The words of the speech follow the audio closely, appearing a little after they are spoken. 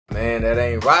Man, that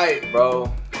ain't right,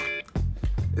 bro.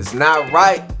 It's not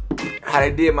right how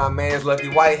they did my man's Lucky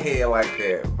Whitehead like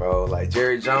that, bro. Like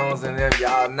Jerry Jones and them,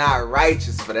 y'all not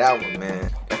righteous for that one,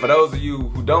 man. And for those of you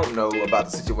who don't know about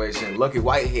the situation, Lucky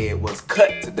Whitehead was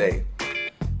cut today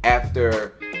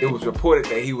after it was reported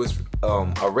that he was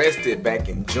arrested back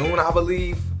in June, I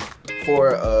believe,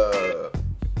 for a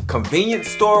convenience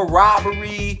store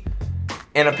robbery.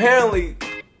 And apparently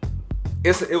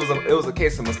it was a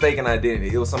case of mistaken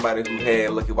identity. It was somebody who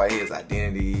had Lucky Whitehead's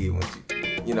identity,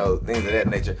 you know, things of that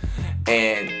nature.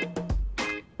 And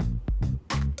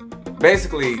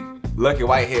basically, Lucky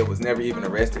Whitehead was never even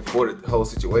arrested for the whole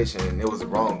situation, and it was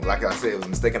wrong. Like I said, it was a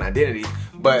mistaken identity.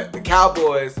 But the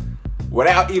Cowboys,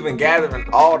 without even gathering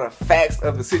all the facts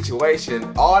of the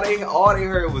situation, all they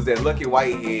heard was that Lucky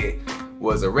Whitehead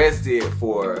was arrested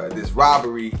for this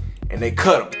robbery, and they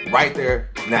cut him right there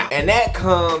now. And that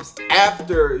comes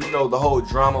after, you know, the whole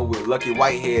drama with Lucky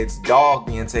Whitehead's dog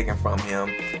being taken from him,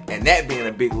 and that being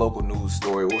a big local news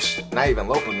story. Well, not even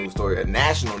local news story, a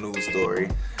national news story.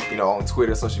 You know, on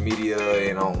Twitter, social media,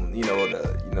 and on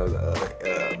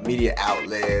the media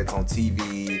outlets, on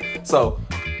TV. So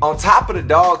on top of the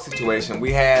dog situation,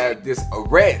 we had this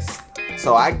arrest.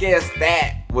 So I guess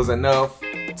that was enough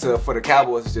for the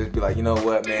Cowboys to just be like, you know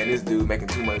what, man, this dude making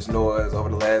too much noise over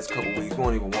the last couple weeks. We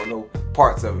don't even want no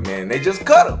parts of it, man. They just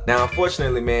cut him. Now,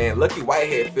 unfortunately, man, Lucky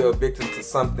Whitehead fell victim to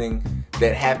something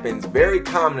that happens very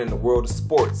common in the world of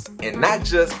sports, and not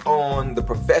just on the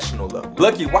professional level.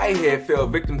 Lucky Whitehead fell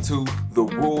victim to the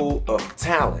rule of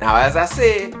talent. Now, as I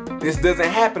said, this doesn't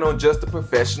happen on just the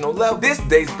professional level. This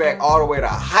dates back all the way to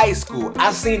high school.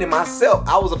 I've seen it myself.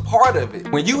 I was a part of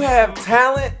it. When you have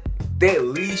talent, that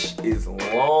leash is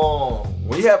long.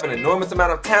 When you have an enormous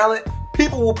amount of talent,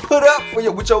 people will put up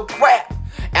with your crap.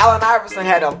 Allen Iverson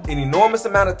had an enormous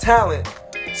amount of talent,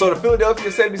 so the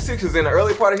Philadelphia 76ers in the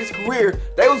early part of his career,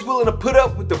 they was willing to put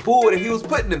up with the bull that he was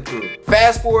putting them through.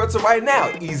 Fast forward to right now,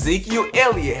 Ezekiel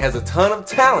Elliott has a ton of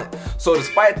talent. So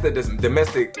despite the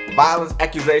domestic violence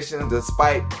accusations,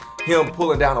 despite him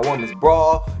pulling down a woman's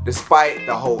bra, despite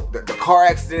the car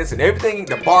accidents and everything,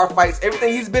 the bar fights,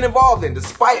 everything he's been involved in,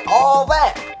 despite all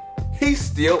that, he's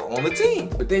still on the team.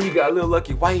 But then you got little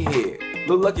Lucky Whitehead.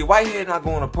 Little Lucky Whitehead not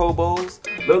going to Pro Bowls.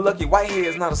 Little Lucky Whitehead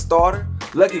is not a starter.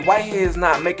 Lucky Whitehead is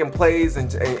not making plays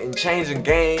and changing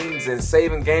games and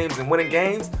saving games and winning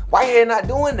games. Whitehead not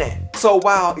doing that. So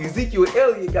while Ezekiel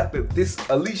Elliott got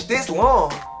a leash this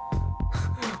long,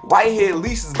 Whitehead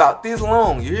leash is about this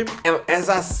long, you hear me? And as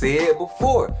I said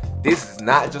before, this is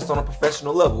not just on a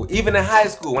professional level. Even in high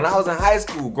school, when I was in high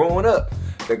school growing up,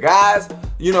 the guys,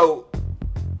 you know,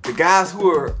 the guys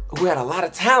who had a lot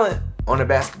of talent on the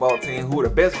basketball team, who were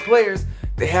the best players,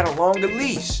 they had a longer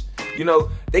leash. You know,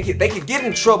 they could get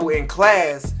in trouble in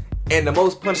class, and the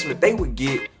most punishment they would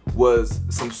get was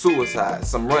some suicide,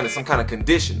 some running, some kind of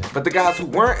conditioning. But the guys who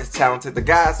weren't as talented, the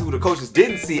guys who the coaches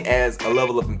didn't see as a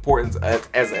level of importance,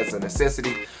 as a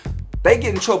necessity, they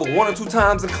get in trouble 1 or 2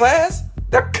 times in class,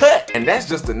 they're cut. And that's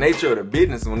just the nature of the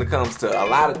business when it comes to a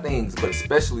lot of things, but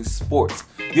especially sports.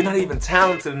 You're not even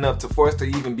talented enough for us to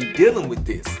even be dealing with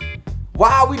this.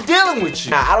 Why are we dealing with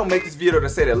you? Now, I don't make this video to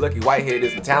say that Lucky Whitehead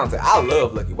isn't talented. I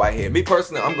love Lucky Whitehead. Me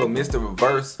personally, I'm gonna miss the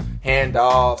reverse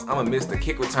handoffs. I'm gonna miss the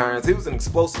kick returns. He was an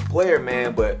explosive player,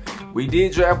 man, but we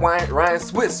did draft Ryan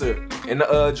Switzer in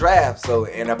the draft. So,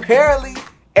 and apparently,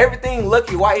 everything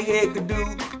Lucky Whitehead could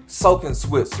do, so can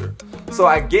Switzer. So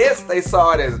I guess they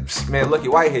saw it as, man, Lucky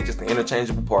Whitehead just an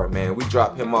interchangeable part, man. We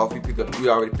drop him off. We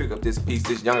already pick up this piece,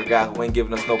 this younger guy who ain't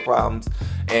giving us no problems,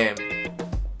 and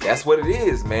that's what it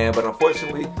is, man. But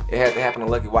unfortunately, it had to happen to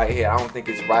Lucky Whitehead. I don't think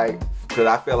it's right, because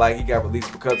I feel like he got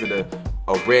released because of the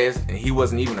arrest, and he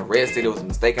wasn't even arrested. It was a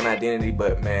mistaken identity.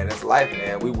 But man, it's life,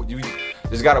 man. You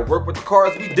just gotta work with the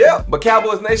cards we dealt. But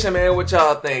Cowboys Nation, man, what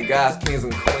y'all think? Guys, kings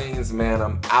and queens, man,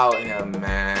 I'm out here,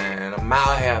 man. I'm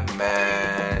out here,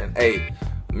 man. Hey,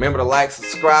 remember to like,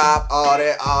 subscribe, all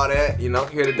that. You know,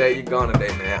 here today, you're gone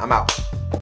today, man. I'm out.